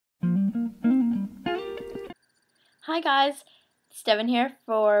Hi guys, it's Devin here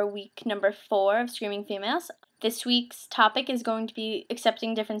for week number 4 of Screaming Females. This week's topic is going to be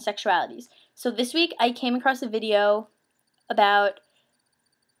accepting different sexualities. So this week I came across a video about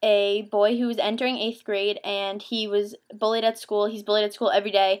a boy who was entering 8th grade and he was bullied at school. He's bullied at school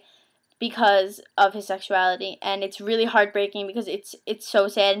every day because of his sexuality, and it's really heartbreaking because it's so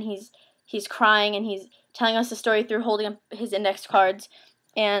sad, and he's crying and he's telling us the story through holding up his index cards,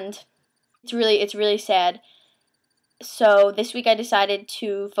 and it's really sad. So this week I decided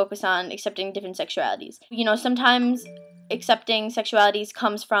to focus on accepting different sexualities. You know, sometimes accepting sexualities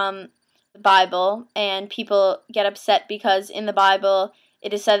comes from the Bible, and people get upset because in the Bible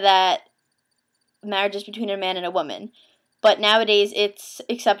it is said that marriage is between a man and a woman. But nowadays it's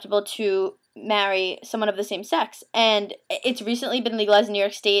acceptable to marry someone of the same sex. And it's recently been legalized in New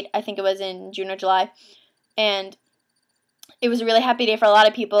York State. I think it was in June or July. And it was a really happy day for a lot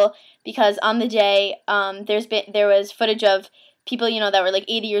of people because on the day there was footage of people, you know, that were like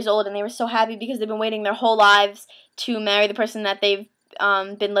 80 years old, and they were so happy because they've been waiting their whole lives to marry the person that they've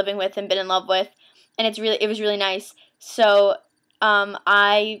been living with and been in love with, and it was really nice. So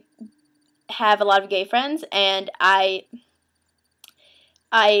I have a lot of gay friends, and I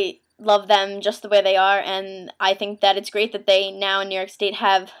love them just the way they are, and I think that it's great that they now in New York State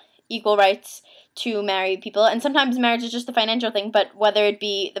have equal rights to marry people. And sometimes marriage is just a financial thing, but whether it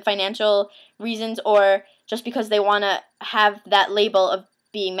be the financial reasons or just because they want to have that label of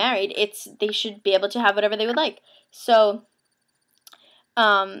being married, they should be able to have whatever they would like. So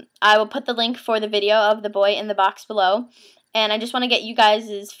I will put the link for the video of the boy in the box below, and I just want to get you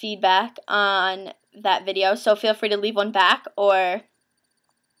guys' feedback on that video, so feel free to leave one back or,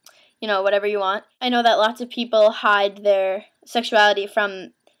 you know, whatever you want. I know that lots of people hide their sexuality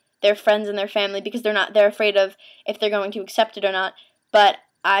from their friends and their family because they're afraid of if they're going to accept it or not. But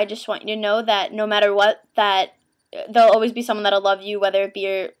I just want you to know that no matter what, that there'll always be someone that'll love you, whether it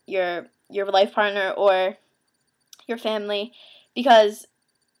be your life partner or your family, because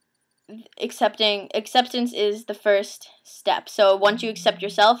acceptance is the first step. So once you accept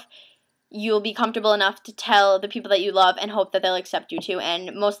yourself, you'll be comfortable enough to tell the people that you love and hope that they'll accept you too,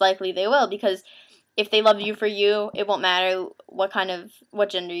 and most likely they will, because if they love you for you, it won't matter what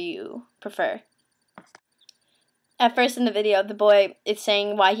gender you prefer. At first in the video, the boy is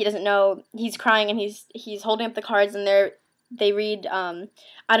saying why he doesn't know. He's crying and he's holding up the cards, and they read, I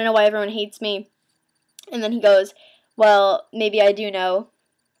don't know why everyone hates me. And then he goes, well, maybe I do know,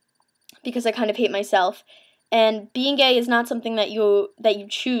 because I kind of hate myself. And being gay is not something that you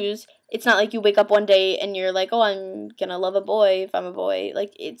choose. It's not like you wake up one day and you're like, oh, I'm gonna love a boy if I'm a boy.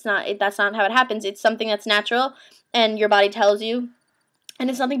 Like, that's not how it happens. It's something that's natural, and your body tells you, and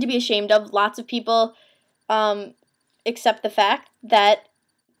it's nothing to be ashamed of. Lots of people accept the fact that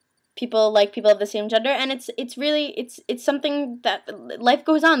people like people of the same gender, and it's something that life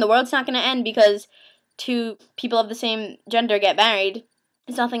goes on. The world's not gonna end because two people of the same gender get married.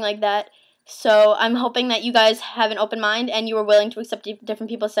 It's nothing like that. So I'm hoping that you guys have an open mind and you are willing to accept different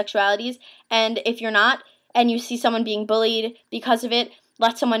people's sexualities. And if you're not, and you see someone being bullied because of it,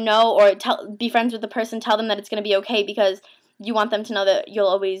 let someone know, or be friends with the person. Tell them that it's going to be okay, because you want them to know that you'll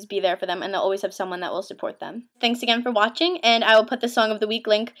always be there for them and they'll always have someone that will support them. Thanks again for watching, and I will put the Song of the Week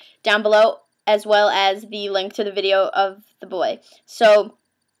link down below, as well as the link to the video of the boy. So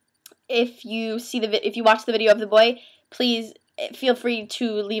if you watch the video of the boy, please feel free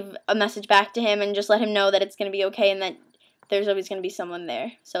to leave a message back to him and just let him know that it's going to be okay and that there's always going to be someone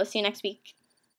there. So see you next week.